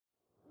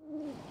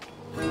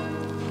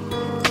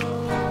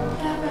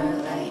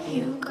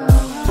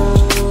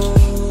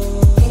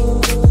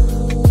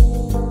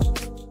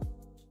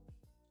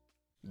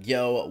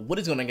Yo, what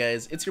is going on,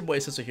 guys? It's your boy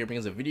Seso here, bringing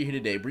us a video here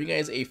today, bringing you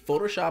guys a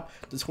Photoshop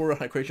tutorial on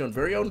how to create your own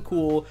very own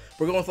cool.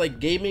 We're going with like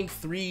gaming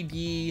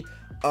 3D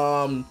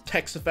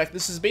text effect.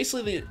 This is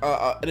basically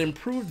an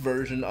improved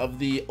version of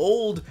the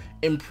old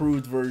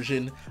improved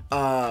version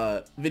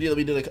video that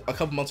we did a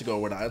couple months ago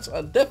or not. It's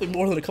definitely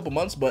more than a couple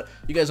months, but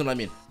you guys know what I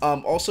mean.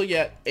 Also,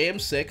 yeah, I am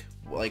sick.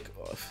 Like,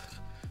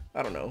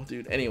 I don't know,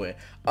 dude. Anyway,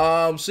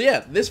 so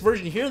yeah, this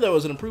version here though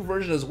is an improved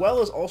version, as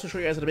well as also show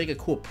you guys how to make a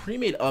cool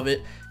pre-made of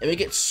it and make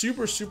it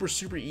super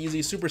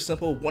easy, super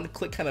simple,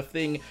 one-click kind of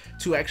thing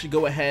to actually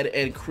go ahead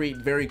and create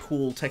very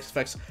cool text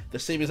effects the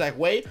same exact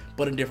way,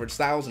 but in different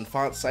styles and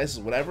font sizes,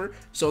 whatever.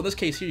 So in this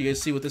case here, you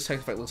guys see what this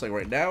text effect looks like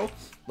right now.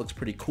 Looks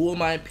pretty cool in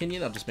my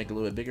opinion. I'll just make it a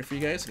little bit bigger for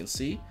you guys so you can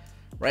see.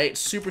 Right,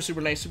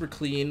 super nice, super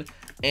clean.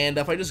 And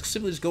if I just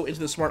simply go into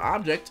the smart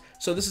object,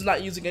 so this is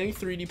not using any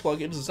 3D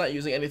plugins, it's not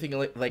using anything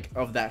like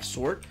of that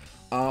sort.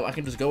 I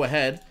can just go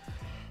ahead,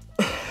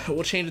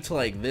 we'll change it to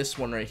like this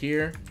one right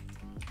here,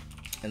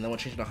 and then we'll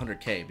change it to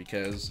 100K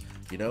because,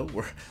 you know,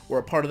 we're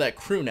a part of that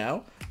crew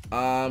now.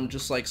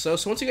 Just like so.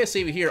 So once you guys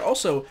save it here,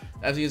 also,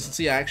 as you can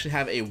see, I actually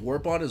have a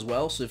warp on as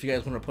well. So if you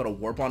guys want to put a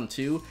warp on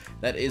too,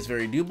 that is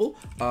very doable.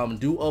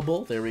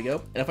 Doable. There we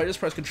go. And if I just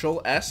press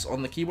Control S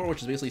on the keyboard,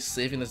 which is basically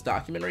saving this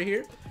document right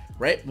here,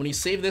 right? When you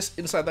save this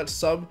inside that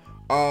sub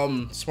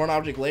smart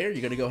object layer,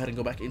 you're gonna go ahead and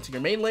go back into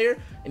your main layer,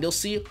 and you'll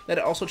see that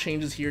it also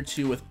changes here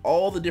too with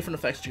all the different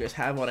effects that you guys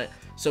have on it.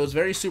 So it's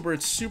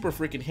super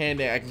freaking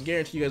handy. I can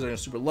guarantee you guys are gonna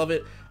super love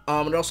it.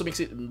 It also makes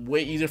it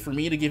way easier for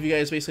me to give you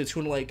guys basically a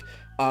tune like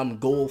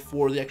goal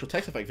for the actual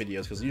text effect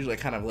videos, because usually I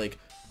kind of like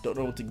don't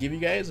know what to give you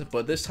guys,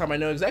 but this time I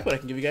know exactly what I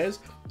can give you guys,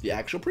 the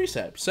actual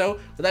preset. So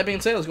with that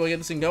being said, let's go and get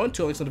this thing going.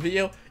 2 links on the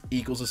video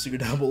equals the secret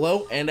down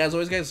below, and as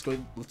always guys,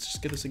 let's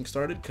just get this thing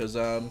started, because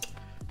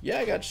yeah,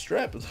 I got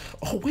strapped.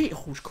 Oh wait,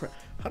 oh crap,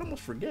 how did I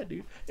almost forget,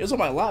 dude? It was on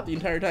my lap the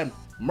entire time.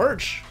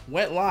 Merch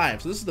went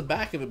live, so this is the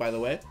back of it, by the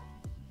way.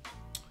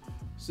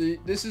 See,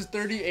 this is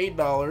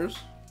 $38,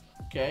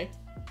 okay?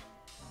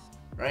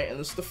 Right, and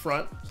this is the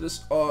front.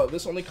 So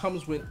this only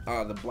comes with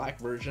the black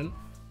version.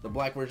 The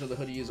black version of the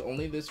hoodie is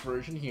only this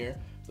version here.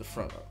 The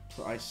front,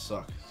 I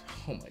suck.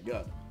 Oh my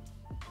god,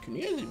 can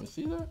you guys even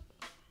see that?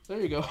 There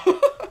you go.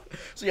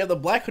 So you have the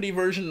black hoodie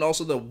version and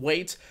also the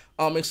white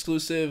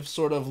exclusive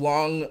sort of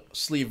long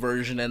sleeve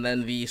version, and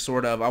then the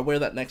sort of, I'll wear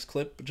that next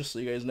clip just so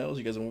you guys know, so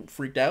you guys aren't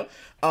freaked out.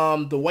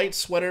 The white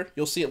sweater,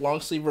 you'll see it long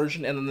sleeve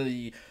version, and then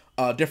the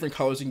different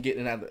colors you can get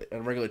in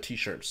a regular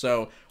t-shirt.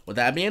 So with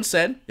that being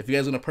said, if you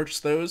guys are going to purchase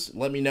those,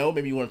 let me know.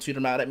 Maybe you want to tweet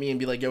them out at me and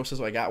be like, yo,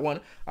 Seso, I got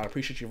one. I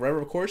appreciate you forever,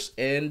 of course.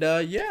 And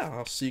yeah,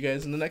 I'll see you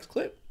guys in the next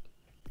clip.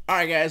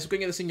 Alright guys, we're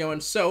gonna get this thing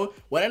going. So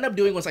what I ended up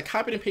doing was I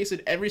copied and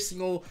pasted every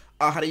single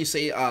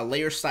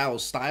layer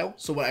style.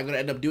 So what I'm gonna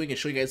end up doing is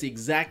show you guys the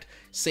exact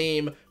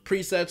same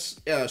presets,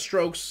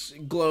 strokes,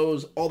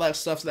 glows, all that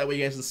stuff, so that way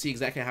you guys can see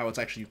exactly how it's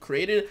actually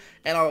created,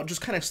 and I'll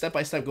just kind of step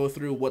by step go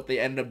through what they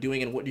ended up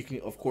doing and what you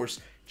can of course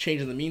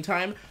change in the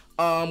meantime.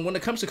 When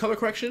it comes to color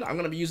correction, I'm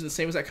going to be using the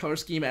same exact color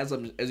scheme as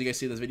you guys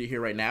see in this video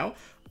here right now.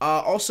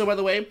 Also, by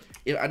the way,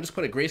 if I just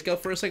put a grayscale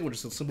for a second, which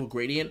is a simple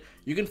gradient,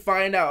 you can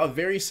find out a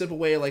very simple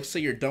way, like say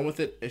you're done with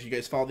it, if you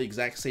guys follow the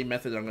exact same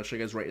method that I'm going to show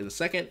you guys right in a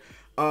second.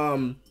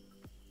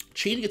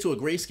 Changing it to a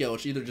grayscale,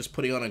 which either just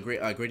putting on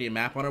a gradient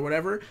map on or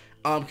whatever,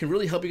 can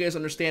really help you guys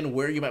understand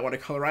where you might want to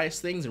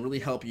colorize things and really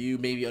help you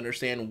maybe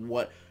understand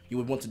what you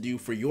would want to do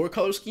for your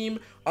color scheme.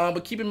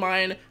 But keep in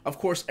mind, of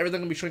course, everything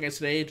I'm going to be showing you guys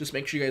today, just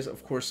make sure you guys,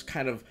 of course,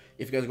 kind of,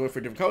 if you guys are going for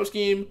a different color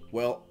scheme,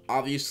 well,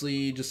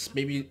 obviously, just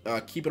maybe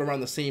keep it around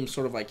the same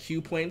sort of like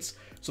hue points.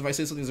 So if I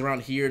say something's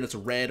around here and it's a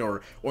red,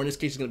 or in this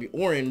case, it's going to be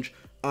orange,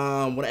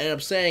 what I end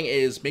up saying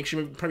is make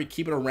sure you probably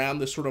keep it around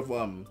this sort of,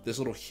 this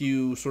little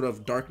hue, sort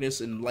of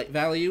darkness and light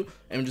value,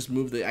 and just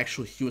move the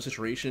actual hue and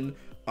saturation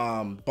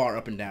bar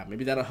up and down.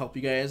 Maybe that'll help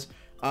you guys.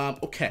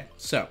 Okay,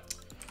 so,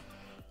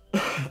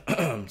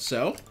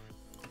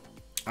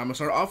 I'm gonna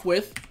start off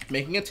with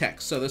making a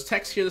text. So this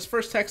text here, this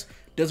first text,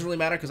 doesn't really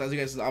matter because as you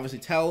guys can obviously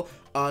tell,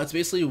 it's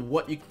basically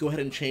what you can go ahead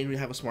and change when you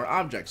have a smart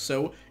object.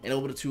 So in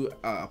order to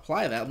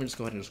apply that, let me just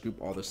go ahead and just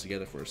group all this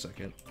together for a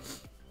second.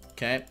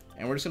 Okay,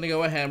 and we're just gonna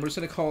go ahead and we're just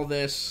gonna call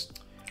this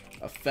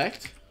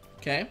effect.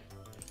 Okay,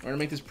 we're gonna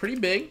make this pretty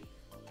big.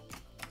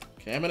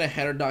 Okay, I'm gonna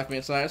header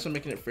document size, so I'm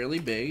making it fairly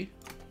big.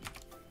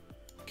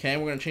 Okay,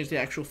 we're gonna change the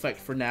actual effect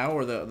for now,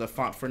 or the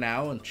font for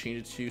now, and change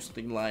it to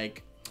something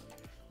like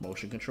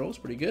motion controls.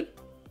 Pretty good.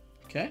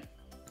 Okay,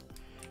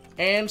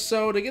 and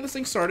so to get this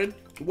thing started,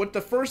 what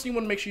the first thing you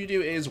want to make sure you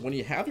do is when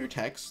you have your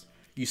text,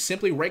 you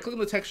simply right click on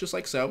the text just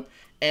like so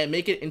and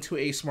make it into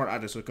a smart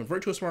object. So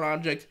convert to a smart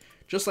object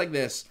just like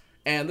this,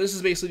 and this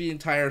is basically the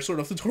entire sort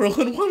of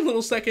tutorial in one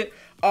little second.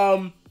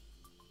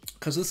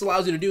 Because this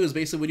allows you to do is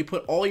basically when you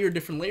put all your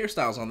different layer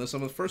styles on this. So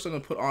the first I'm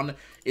going to put on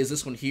is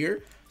this one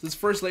here. So this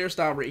first layer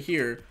style right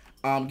here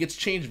gets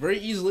changed very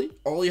easily.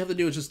 All you have to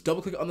do is just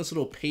double click on this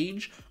little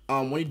page.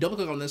 When you double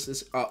click on this,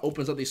 this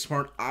opens up the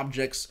smart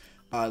objects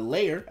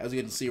layer, as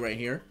you can see right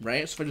here,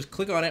 right? So if I just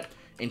click on it,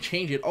 and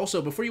change it.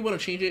 Also, before you want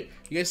to change it,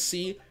 you guys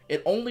see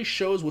it only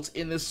shows what's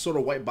in this sort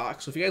of white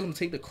box. So if you guys want to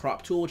take the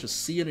crop tool, which is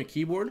C on your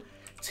keyboard,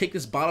 take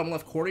this bottom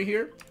left corner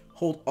here,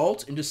 hold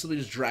Alt, and just simply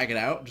just drag it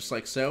out, just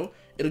like so.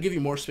 It'll give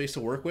you more space to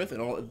work with,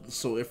 and all.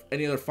 So if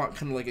any other font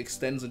kind of like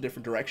extends in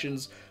different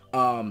directions,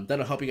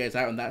 that'll help you guys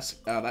out in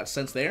that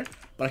sense there.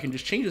 But I can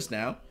just change this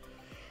now.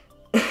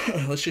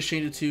 Let's just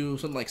change it to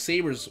something like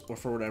Sabers or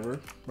for whatever,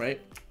 right?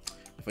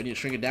 If I need to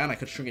shrink it down, I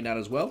could shrink it down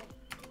as well,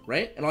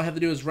 right? And all I have to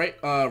do is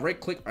not right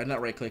click,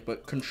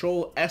 but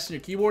Control S on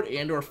your keyboard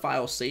and or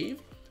File Save,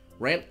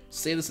 right?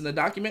 Save this in the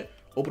document,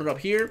 open it up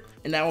here,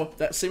 and now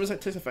that same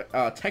exact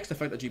text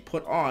effect that you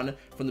put on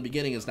from the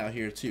beginning is now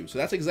here too. So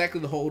that's exactly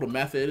the whole little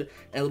method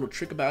and a little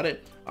trick about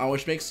it,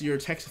 which makes your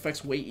text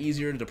effects way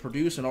easier to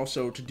produce and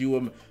also to do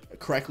them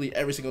correctly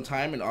every single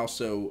time, and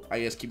also,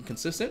 I guess, keep them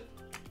consistent.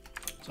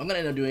 So I'm gonna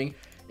end up doing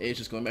is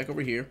just going back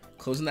over here,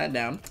 closing that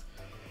down.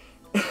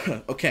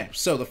 Okay,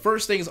 so the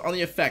first things on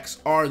the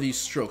effects are these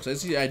strokes.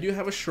 As you see, I do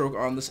have a stroke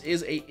on. This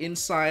is a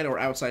inside or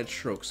outside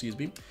stroke, excuse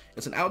me.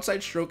 It's an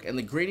outside stroke, and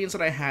the gradients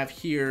that I have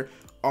here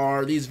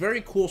are these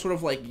very cool sort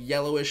of like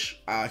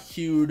yellowish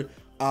hued,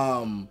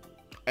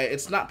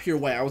 it's not pure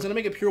white. I was gonna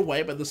make it pure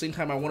white, but at the same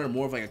time I wanted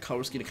more of like a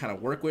color scheme to kind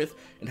of work with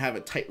and have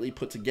it tightly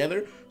put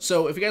together.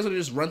 So if you guys want to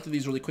just run through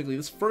these really quickly,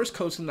 this first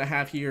code scheme that I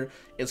have here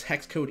is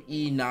hex code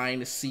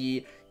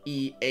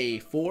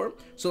E9CEA4.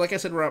 So like I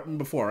said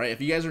before, right,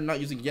 if you guys are not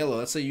using yellow,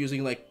 let's say you're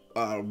using like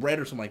red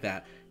or something like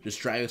that, just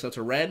drag this up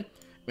to red.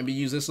 Maybe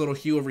use this little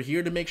hue over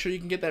here to make sure you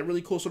can get that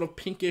really cool sort of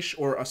pinkish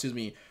or excuse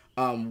me,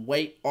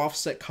 white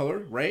offset color,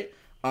 right?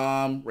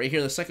 Right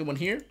here, the second one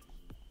here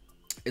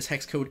is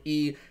hex code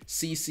ECCFAA,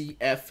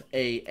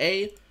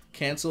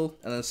 cancel,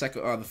 and then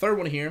the third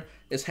one here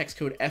is hex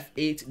code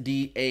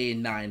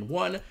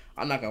F8DA91.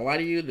 I'm not gonna lie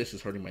to you, this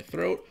is hurting my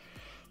throat.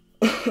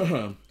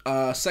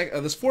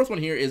 This fourth one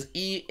here is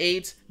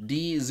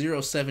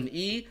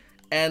E8D07E,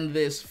 and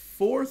this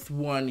fourth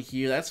one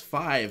here, that's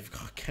 5.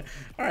 Okay.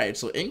 All right,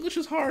 so English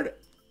is hard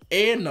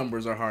and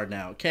numbers are hard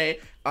now. Okay,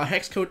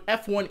 hex code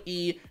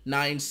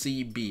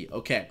F1E9CB.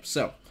 Okay,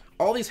 so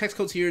all these hex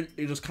codes here,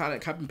 you just kind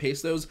of copy and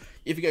paste those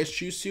if you guys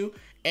choose to,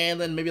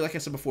 and then maybe like I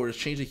said before, just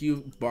change the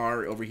hue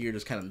bar over here,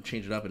 just kind of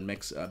change it up and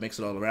mix it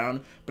all around.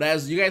 But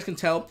as you guys can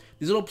tell,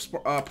 these little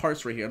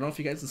parts right here, I don't know if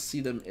you guys can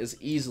see them as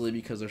easily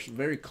because they're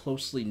very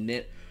closely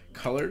knit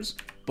colors,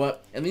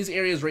 but in these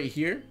areas right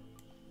here,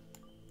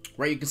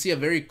 right, you can see a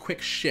very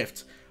quick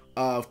shift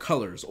of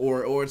colors,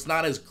 or it's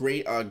not as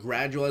great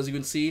gradual as you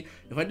can see.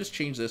 If I just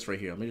change this right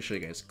here, let me just show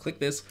you guys. Click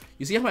this.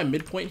 You see how my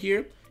midpoint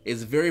here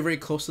is very, very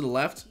close to the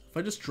left? If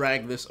I just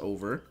drag this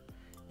over,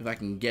 if I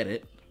can get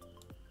it.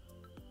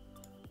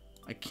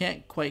 I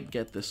can't quite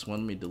get this one.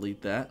 Let me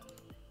delete that.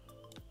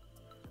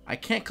 I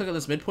can't click on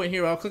this midpoint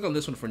here. I'll click on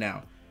this one for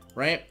now,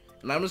 right?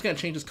 And I'm just going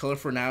to change this color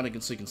for now so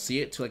you can see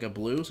it to like a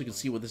blue, so you can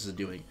see what this is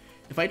doing.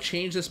 If I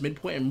change this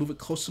midpoint and move it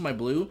close to my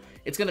blue,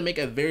 it's going to make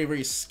a very,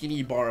 very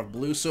skinny bar of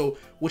blue. So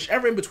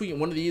whichever in between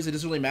one of these, it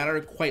doesn't really matter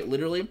quite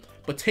literally,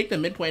 but take the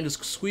midpoint and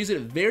just squeeze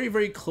it very,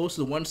 very close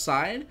to one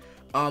side.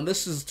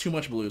 This is too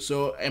much blue.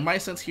 So in my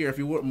sense here, if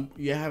you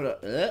have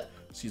a,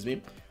 excuse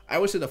me, I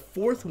would say the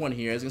fourth one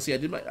here, as you can see, I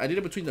did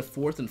it between the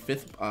fourth and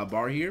fifth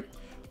bar here.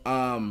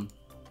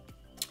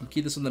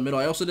 Keep this in the middle.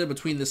 I also did it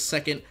between the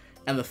second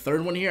and the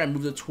third one here. I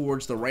moved it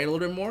towards the right a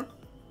little bit more,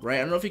 right?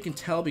 I don't know if you can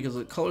tell because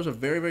the colors are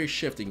very, very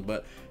shifting,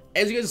 but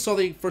as you guys saw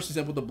the first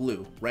example with the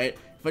blue, right?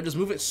 If I just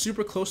move it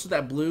super close to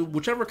that blue,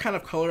 whichever kind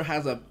of color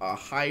has a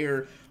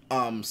higher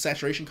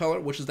saturation color,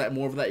 which is that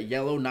more of that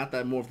yellow, not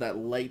that more of that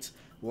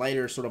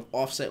lighter sort of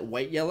offset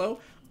white yellow,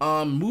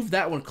 move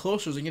that one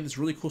closer so you get this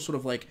really cool sort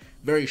of like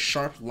very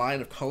sharp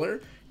line of color,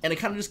 and it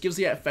kind of just gives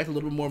the effect a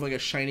little bit more of like a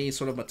shiny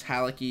sort of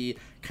metallic-y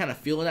kind of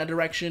feel in that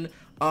direction.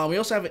 We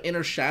also have an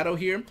inner shadow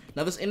here.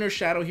 Now this inner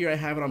shadow here, I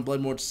have it on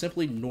blend mode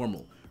simply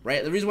normal,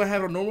 right? The reason why I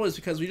have it on normal is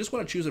because we just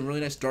want to choose a really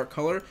nice dark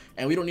color,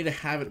 and we don't need to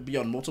have it be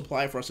on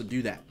multiply for us to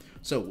do that.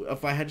 So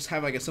if I had just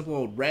have like a simple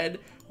old red,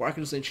 or I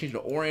can just change it to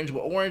orange,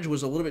 but orange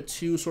was a little bit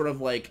too sort of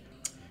like,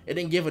 it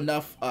didn't give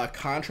enough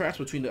contrast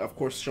between, of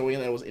course, showing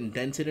that it was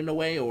indented in a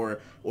way,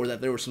 or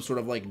that there was some sort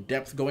of like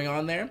depth going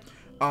on there.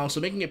 So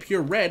making it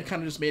pure red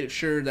kind of just made it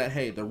sure that,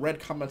 hey, the red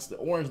complements the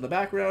orange in the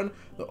background,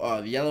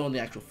 the yellow in the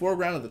actual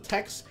foreground of the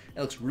text.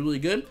 It looks really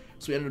good.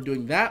 So we ended up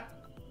doing that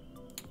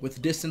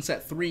with distance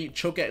at 3,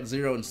 choke at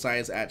 0, and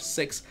size at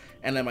 6,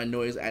 and then my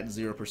noise at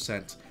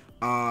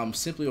 0%.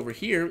 Simply over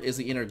here is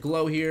the inner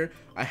glow here.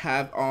 I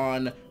have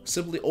on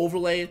simply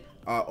overlay,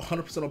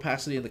 100%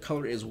 opacity, and the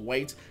color is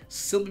white,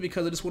 simply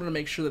because I just wanted to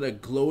make sure that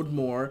it glowed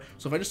more.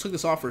 So if I just took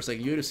this off for a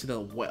second, you would see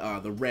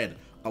the red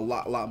a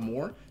lot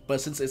more. But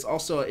since it's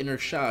also an inner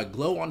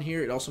glow on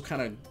here, it also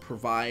kind of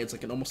provides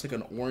like almost like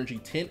an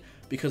orangey tint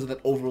because of that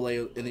overlay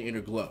in the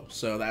inner glow.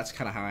 So that's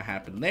kind of how it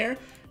happened there.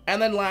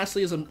 And then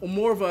lastly is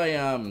more of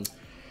a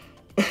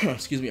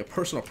excuse me, a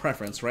personal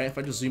preference, right? If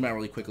I just zoom out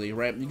really quickly,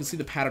 right, you can see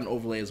the pattern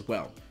overlay as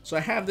well. So I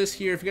have this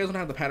here. If you guys don't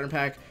have the pattern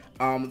pack,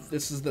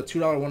 This is the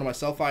 $2 one of my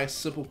Selfie,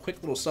 simple,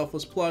 quick little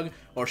selfless plug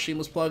or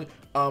shameless plug.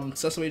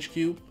 Seso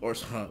HQ or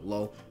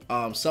lol,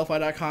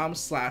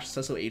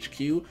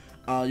 selfie.com/SesoHQ.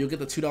 You'll get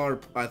the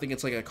 $2. I think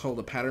it's like called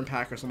the pattern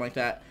pack or something like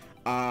that.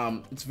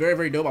 It's very,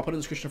 very dope. I'll put it in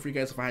the description for you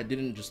guys if I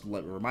didn't, just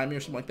remind me or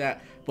something like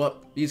that.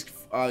 But these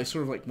sort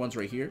of like ones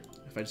right here,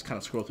 if I just kind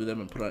of scroll through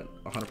them and put it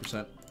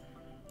 100%,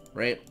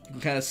 right, you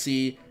can kind of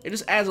see it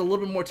just adds a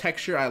little bit more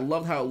texture. I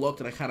loved how it looked,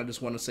 and I kind of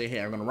just want to say, hey,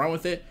 I'm gonna run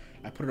with it.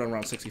 I put it on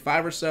around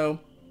 65 or so,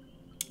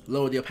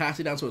 lower the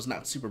opacity down so it's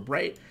not super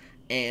bright,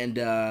 and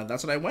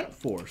that's what I went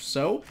for.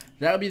 So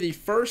that would be the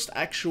first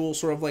actual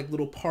sort of like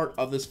little part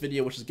of this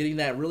video, which is getting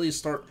that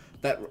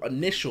that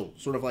initial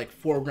sort of like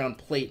foreground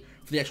plate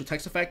for the actual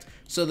text effect.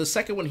 So the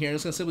second one here, I'm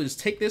just gonna simply just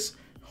take this,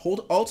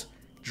 hold Alt,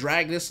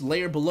 drag this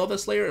layer below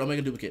this layer, and I'll make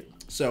a duplicate.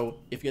 So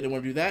if you didn't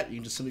want to do that, you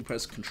can just simply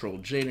press Control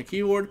J on your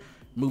keyboard,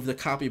 move the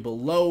copy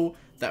below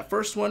that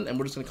first one, and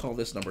we're just gonna call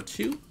this number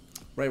 2,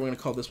 right? We're gonna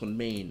call this one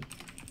main,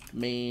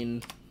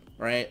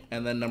 right?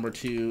 And then number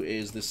 2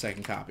 is the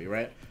second copy,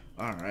 right?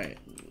 All right,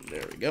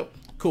 there we go.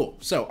 Cool.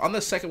 So on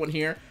the second one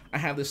here, I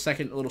have this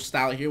second little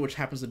style here, which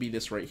happens to be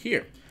this right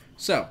here.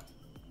 So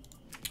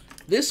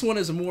this one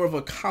is more of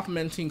a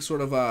complementing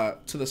sort of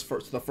to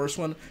the first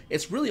one.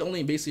 It's really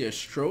only basically a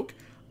stroke,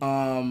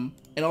 and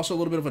also a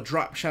little bit of a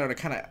drop shadow to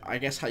kind of, I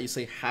guess how you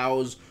say,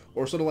 house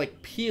or sort of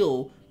like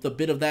peel the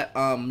bit of that.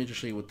 Let me just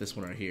show you with this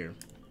one right here,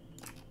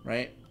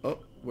 right? Oh,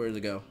 where did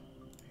it go?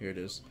 Here it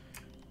is.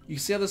 You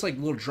see how this like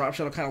little drop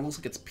shadow kind of looks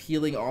like it's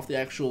peeling off the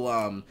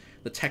actual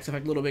the text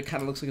effect a little bit.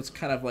 Kind of looks like it's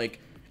kind of like,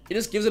 it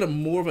just gives it a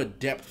more of a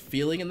depth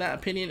feeling in my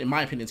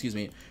opinion, excuse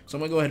me. So I'm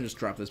gonna go ahead and just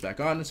drop this back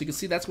on, and so you can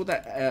see that's what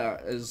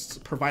that is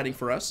providing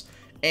for us.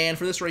 And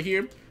for this right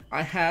here,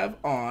 I have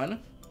on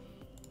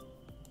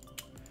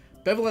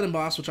bevel and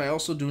emboss, which I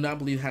also do not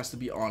believe has to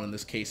be on in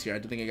this case here. I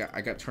think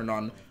I got turned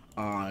on.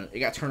 It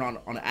got turned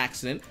on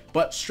accident.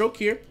 But stroke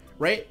here,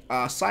 right?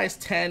 Size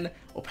 10,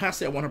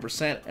 opacity at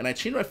 100%, and I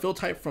changed my fill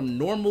type from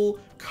normal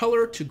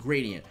color to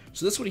gradient.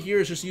 So this one here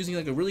is just using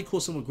like a really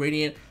cool simple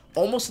gradient,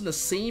 almost in the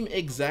same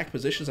exact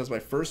positions as my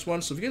first one.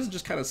 So if you guys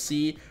just kind of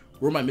see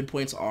where my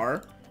midpoints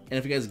are, and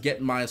if you guys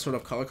get my sort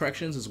of color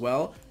corrections as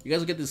well, you guys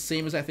will get the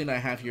same exact thing that I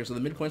have here. So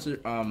the midpoints are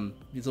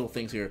these little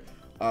things here.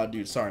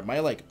 Dude, sorry, my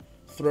like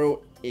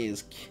throat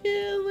is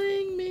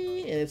killing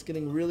me, and it's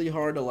getting really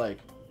hard to like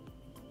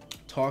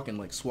talk and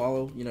like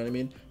swallow, you know what I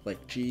mean?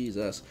 Like,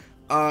 Jesus.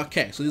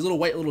 Okay, so these little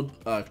white little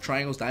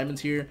triangles,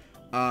 diamonds here,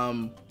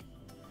 are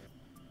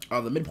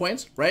the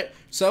midpoints, right?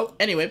 So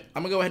anyway,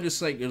 I'm gonna go ahead and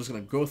just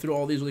gonna go through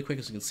all these really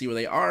quick so you can see where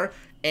they are.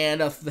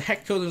 And the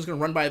hex codes, I'm just gonna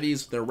run by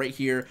these. They're right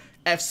here.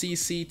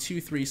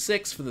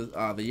 FCC236 for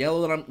the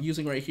yellow that I'm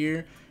using right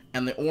here,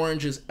 and the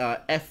orange is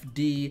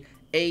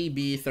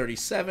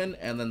FDAB37,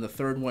 and then the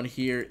third one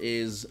here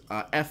is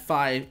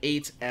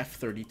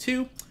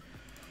F58F32.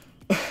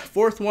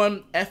 Fourth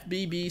one,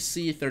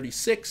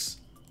 FBBC36.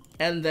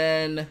 And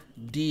then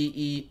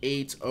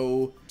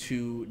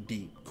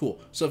DE802D. Cool.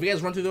 So if you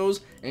guys run through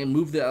those and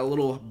move the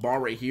little bar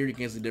right here, you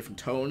can see the different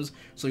tones.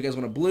 So if you guys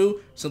want a blue,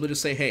 simply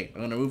just say, hey, I'm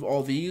going to move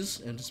all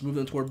these and just move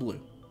them toward blue.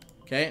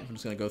 Okay, I'm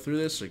just going to go through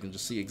this so you can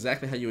just see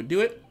exactly how you would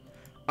do it.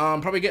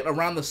 Probably get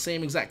around the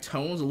same exact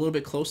tones, a little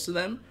bit close to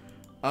them.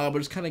 But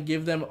just kind of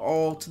give them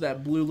all to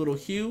that blue little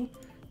hue.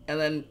 And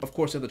then, of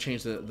course, you have to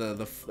change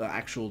the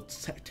actual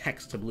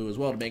text to blue as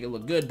well to make it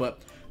look good. But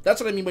that's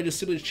what I mean by just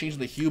simply changing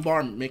the hue bar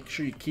and make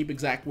sure you keep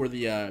exact where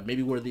the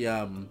maybe where the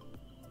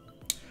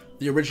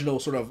original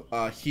sort of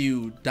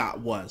hue dot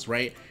was,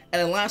 right?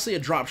 And then lastly, a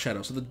drop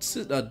shadow. So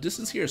the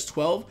distance here is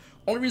 12.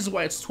 Only reason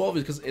why it's 12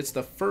 is because it's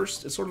the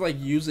first. It's sort of like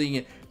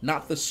using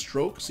not the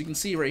stroke. So you can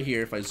see right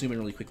here, if I zoom in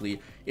really quickly,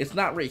 it's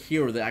not right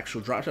here where the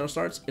actual drop shadow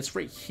starts. It's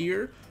right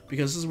here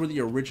because this is where the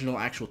original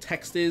actual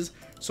text is.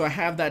 So I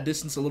have that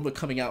distance a little bit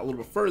coming out a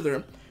little bit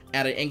further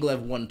at an angle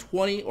of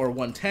 120 or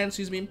 110,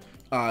 excuse me.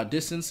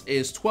 Distance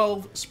is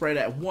 12, spread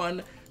at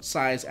 1,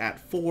 size at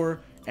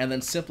 4, and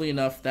then simply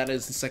enough, that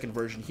is the second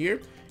version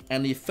here.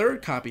 And the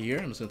third copy here,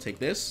 I'm just going to take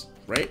this,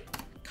 right?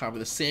 Copy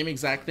the same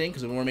exact thing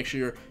because we want to make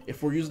sure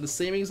if we're using the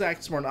same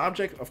exact smart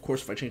object, of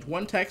course, if I change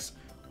one text,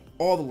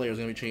 all the layers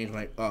are going to be changed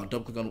when I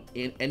double click on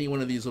any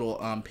one of these little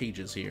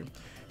pages here.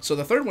 So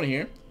the third one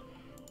here,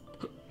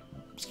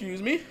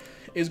 excuse me,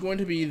 is going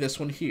to be this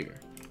one here.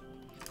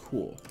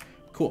 Cool.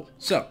 Cool.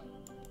 So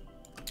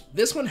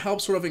this one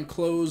helps sort of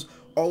enclose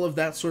all of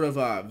that sort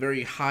of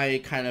very high,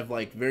 kind of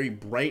like very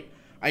bright,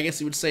 I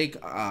guess you would say,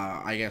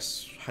 I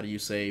guess, how do you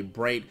say,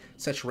 bright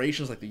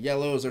saturations, like the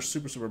yellows, they're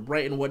super, super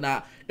bright and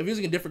whatnot. If you're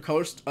using a different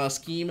color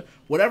scheme,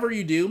 whatever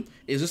you do,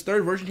 is this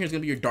third version here is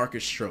going to be your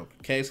darkest stroke,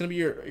 okay? It's going to be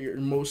your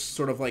most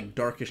sort of like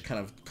darkish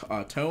kind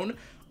of tone.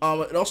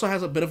 It also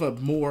has a bit of a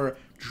more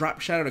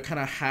drop shadow to kind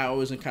of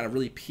house and kind of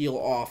really peel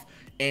off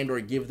and or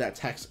give that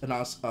text an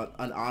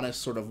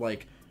honest sort of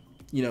like,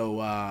 you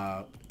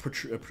know,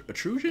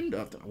 protrusion?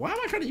 Why am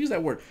I trying to use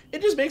that word?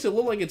 It just makes it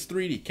look like it's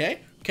 3D,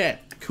 okay? Okay,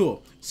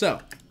 cool. So,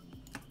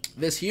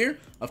 this here,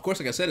 Of course,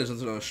 like I said, there's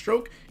another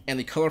stroke, and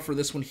the color for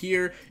this one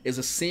here is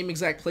the same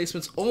exact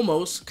placements,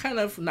 almost, kind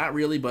of, not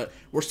really, but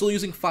we're still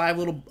using 5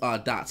 little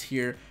dots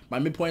here. My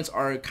midpoints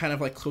are kind of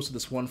like close to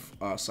this one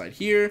side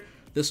here.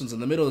 This one's in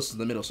the middle, this is in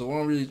the middle, so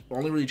only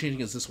really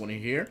changing is this one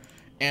here.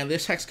 And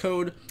this hex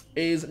code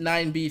is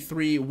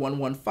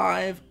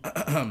 9B3115,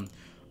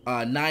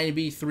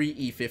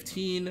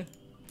 9B3E15,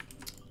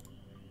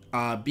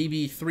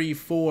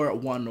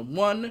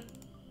 BB3411,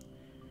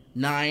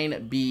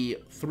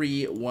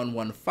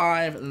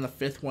 9B3115, and then the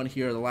 5th one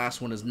here, the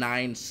last one, is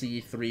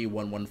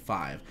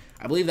 9C3115.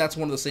 I believe that's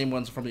one of the same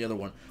ones from the other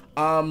one.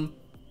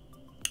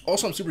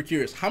 Also, I'm super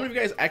curious, how many of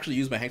you guys actually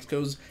use my hex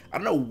codes? I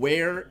don't know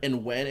where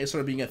and when it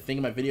started being a thing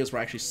in my videos where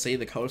I actually say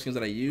the color schemes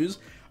that I use.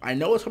 I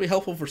know it's probably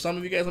helpful for some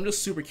of you guys. I'm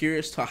just super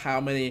curious to how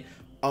many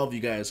of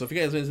you guys. So if you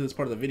guys are into this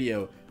part of the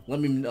video,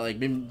 let me like,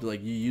 maybe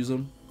like you use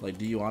them. Like,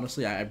 do you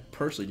honestly? I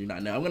personally do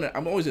not know.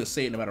 I'm always gonna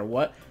say it no matter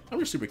what. I'm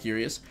just super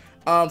curious.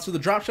 So the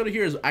drop shadow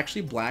here is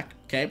actually black,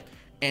 okay?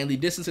 And the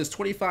distance is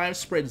 25,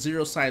 spread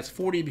 0, size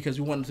 40, because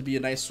we want it to be a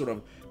nice sort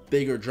of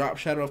bigger drop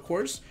shadow, of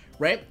course,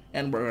 right?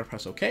 And we're gonna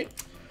press OK.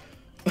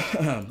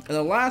 And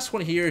the last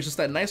one here is just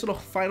that nice little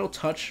final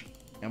touch.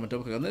 I'm gonna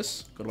double click on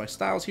this, go to my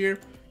styles here,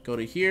 go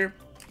to here.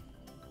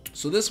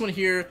 So this one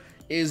here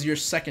is your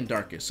second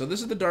darkest. So this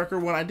is the darker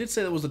one. I did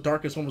say that was the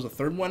darkest one was the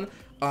third one.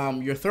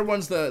 Your third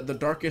one's the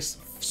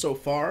darkest so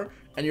far,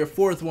 and your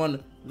fourth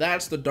one,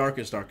 that's the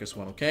darkest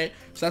one, okay?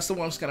 So that's the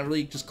one that's gonna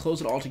really just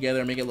close it all together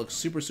and make it look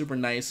super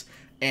nice.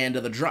 And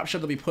the drop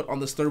shadow that we put on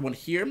this third one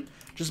here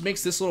just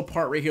makes this little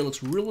part right here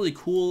looks really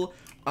cool.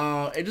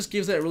 It just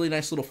gives that really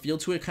nice little feel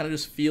to it. Kind of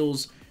just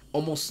feels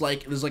almost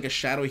like there's like a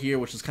shadow here,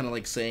 which is kind of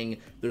like saying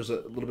there's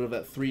a little bit of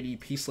that 3D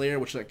piece layer,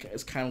 which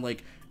is kind of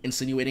like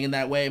insinuating in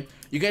that way.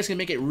 You guys can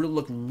make it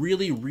look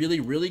really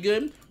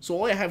good. So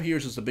all I have here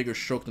is just a bigger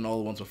stroke than all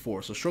the ones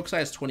before. So stroke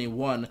size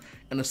 21,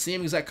 and the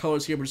same exact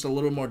colors here, but just a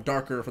little bit more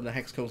darker from the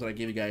hex codes that I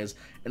gave you guys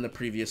in the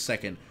previous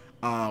second,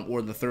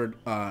 or the third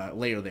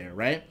layer there,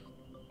 right?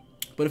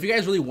 But if you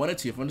guys really wanted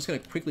to, if I'm just gonna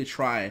quickly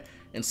try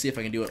and see if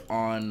I can do it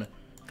on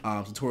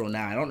tutorial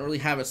now. I don't really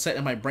have it set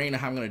in my brain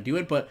how I'm gonna do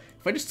it, but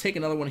if I just take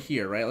another one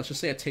here, right? Let's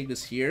just say I take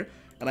this here,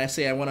 and I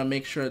say I want to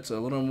make sure it's a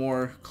little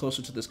more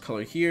closer to this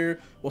color here.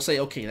 We'll say,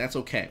 okay, that's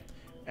okay.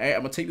 All right,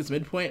 I'm gonna take this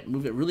midpoint,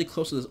 move it really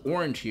close to this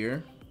orange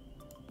here.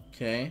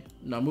 Okay,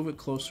 now move it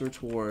closer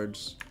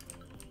towards.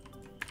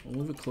 We'll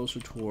move it closer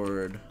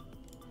toward.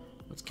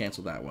 Let's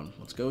cancel that one.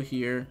 Let's go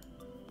here.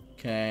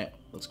 Okay,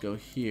 let's go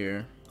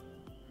here.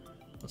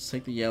 Let's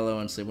take the yellow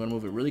and say we're gonna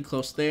move it really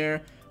close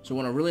there. So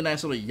we want a really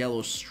nice little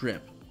yellow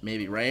strip,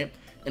 maybe, right?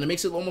 And it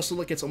makes it almost look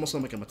like it's almost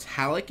like a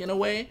metallic in a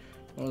way.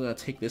 I'm gonna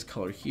take this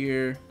color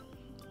here.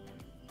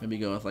 Maybe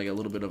go with like a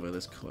little bit of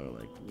this color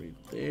like right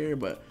there.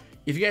 But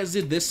if you guys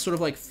did this sort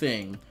of like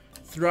thing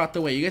throughout the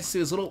way, you guys see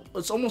this little,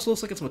 it almost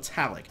looks like it's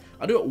metallic.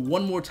 I'll do it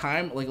one more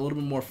time, like a little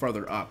bit more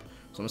farther up.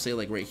 So I'm gonna say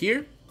like right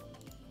here,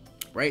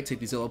 right? Take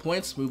these yellow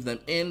points, move them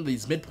in,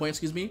 these midpoints,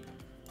 excuse me.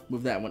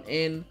 Move that one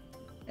in.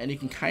 And you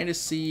can kind of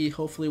see,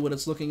 hopefully, what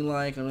it's looking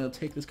like. I'm going to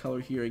take this color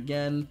here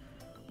again.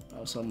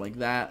 Something like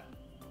that.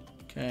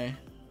 Okay.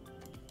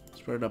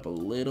 Spread it up a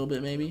little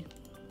bit, maybe.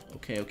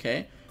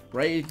 Okay.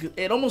 Right?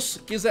 It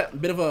almost gives that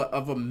bit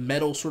of a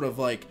metal sort of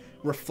like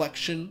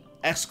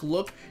reflection-esque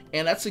look.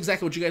 And that's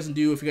exactly what you guys can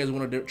do if you guys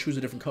want to choose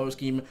a different color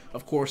scheme.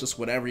 Of course, it's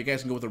whatever. You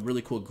guys can go with a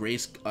really cool gray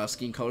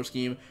color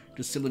scheme.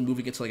 Just simply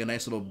moving it to like a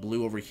nice little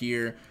blue over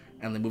here.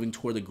 And then moving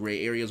toward the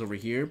gray areas over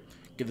here.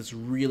 Get this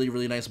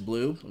really nice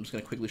blue. I'm just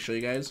gonna quickly show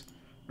you guys,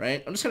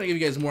 right? I'm just gonna give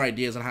you guys more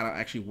ideas on how to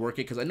actually work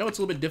it, because I know it's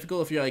a little bit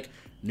difficult if you're like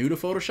new to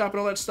Photoshop and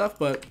all that stuff,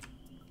 but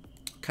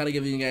kind of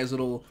giving you guys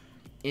little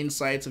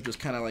insights of just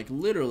kind of like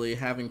literally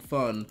having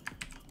fun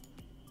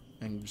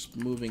and just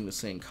moving the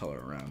same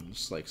color around,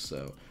 just like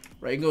so.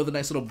 Right, you can go with a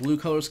nice little blue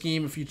color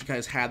scheme. If you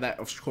guys had that,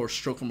 of course,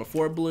 stroke from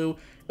before blue,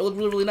 it looked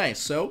really nice.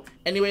 So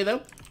anyway,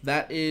 though,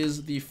 that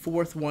is the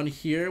fourth one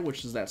here,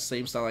 which is that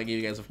same style I gave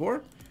you guys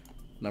before.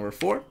 Number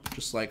 4,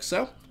 just like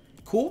so.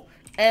 Cool.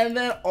 And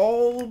then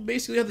all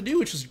basically you have to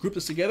do is just group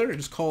this together and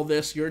just call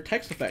this your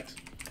text effect.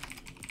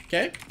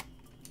 Okay?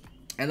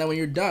 And then when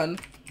you're done,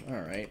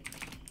 alright.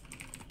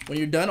 When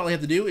you're done, all you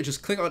have to do is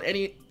just click on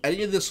any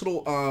of this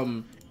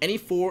little any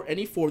four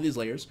of these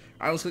layers.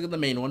 I always click on the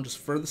main one just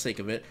for the sake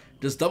of it.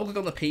 Just double click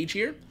on the page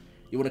here.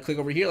 You want to click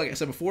over here, like I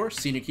said before,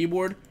 see in your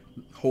keyboard,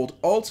 hold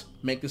Alt,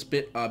 make this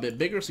bit a bit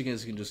bigger so you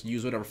can just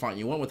use whatever font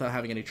you want without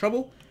having any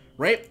trouble.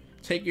 Right?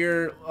 Take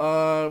your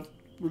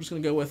we're just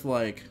gonna go with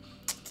like,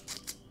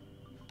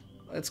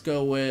 let's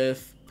go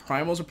with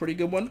Primal's a pretty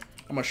good one.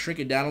 I'm gonna shrink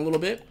it down a little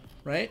bit,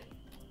 right?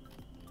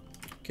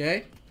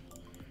 Okay,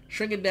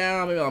 shrink it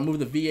down. Maybe I'll move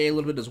the VA a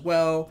little bit as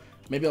well.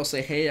 Maybe I'll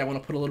say, hey, I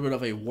want to put a little bit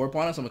of a warp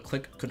on it, so I'm gonna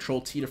click Control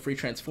T to free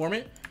transform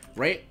it,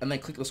 right? And then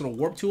click this little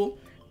warp tool.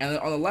 And then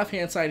on the left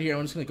hand side here,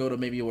 I'm just gonna go to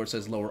maybe where it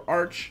says lower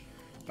arch.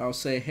 I'll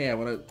say, hey, I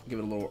want to give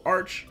it a lower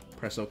arch.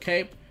 Press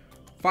OK.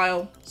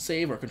 File,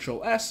 save, or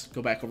Control S.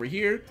 Go back over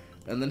here.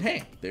 And then,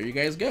 hey, there you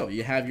guys go.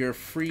 You have your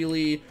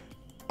freely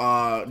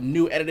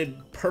new edited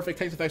perfect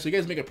text effects. So you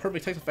guys make a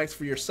perfect text effects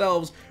for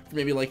yourselves, for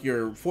maybe like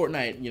your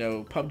Fortnite, you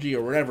know, PUBG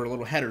or whatever,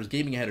 little headers,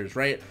 gaming headers,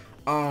 right?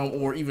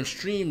 Or even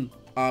stream,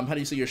 how do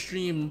you say, your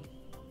stream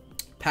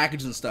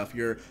package and stuff,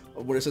 your,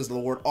 where it says the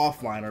word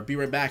offline or be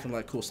right back and all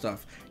that cool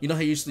stuff. You know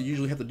how you used to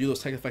usually have to do those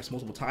text effects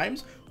multiple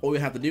times? All you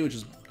have to do is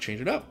just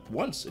change it up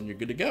once and you're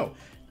good to go.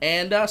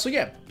 And so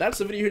yeah, that's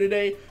the video here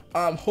today.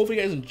 Hopefully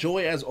you guys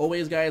enjoy. As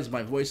always, guys,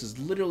 my voice is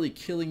literally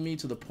killing me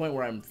to the point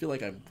where I feel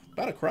like I'm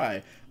about to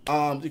cry.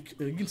 You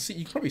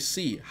can probably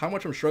see how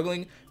much I'm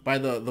struggling by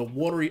the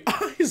watery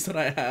eyes that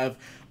I have.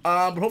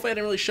 But hopefully I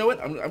didn't really show it.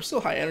 I'm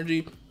still high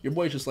energy. Your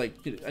boy's just like,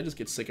 I just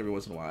get sick every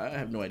once in a while. I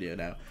have no idea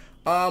now.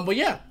 But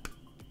yeah,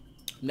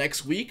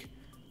 next week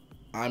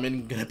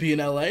I'm gonna be in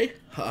LA.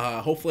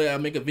 Hopefully I'll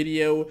make a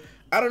video.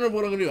 I don't know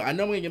what I'm gonna do. I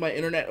know I'm gonna get my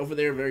internet over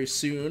there very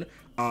soon.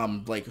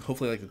 Like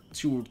hopefully like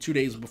two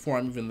days before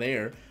I'm even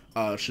there,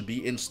 should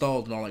be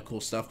installed and all that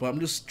cool stuff. But I'm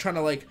just trying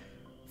to like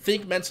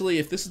think mentally,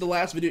 if this is the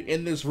last video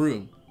in this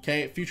room,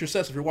 okay? Future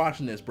Seso, if you're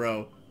watching this,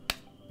 bro,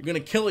 you're gonna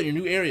kill it in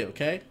your new area,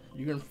 okay?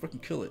 You're gonna fucking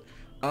kill it.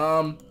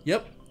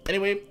 Yep.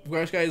 Anyway,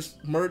 guys,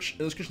 merch in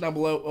the description down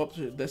below. Oh,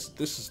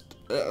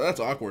 that's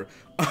awkward.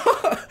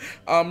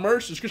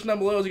 Merch description down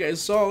below, as you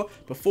guys saw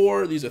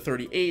before. These are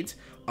 38.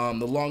 The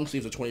long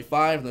sleeves are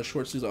 25, and the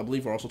short sleeves, I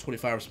believe, are also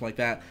 25 or something like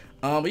that.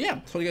 But yeah,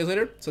 talk to you guys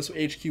later. Seso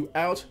HQ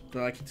out. Do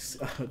not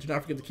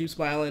forget to keep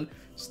smiling,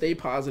 stay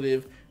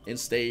positive, and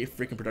stay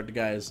freaking productive,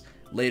 guys.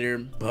 Later.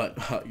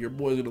 But your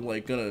boy's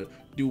gonna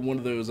do one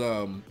of those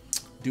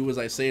do as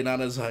I say, not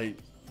as I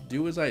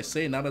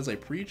say, not as I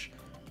preach.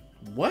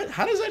 What?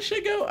 How does that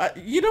shit go?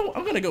 You know,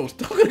 I'm gonna go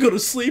to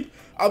sleep.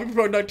 I'll be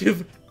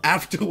productive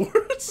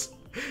afterwards.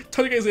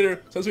 Talk to you guys later.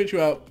 Seso HQ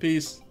out.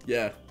 Peace.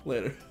 Yeah,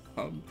 later.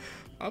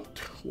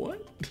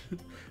 What?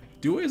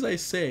 Do as I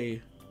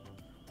say,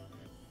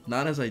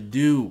 not as I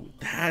do.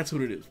 That's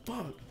what it is.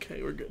 Fuck.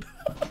 Okay, we're good.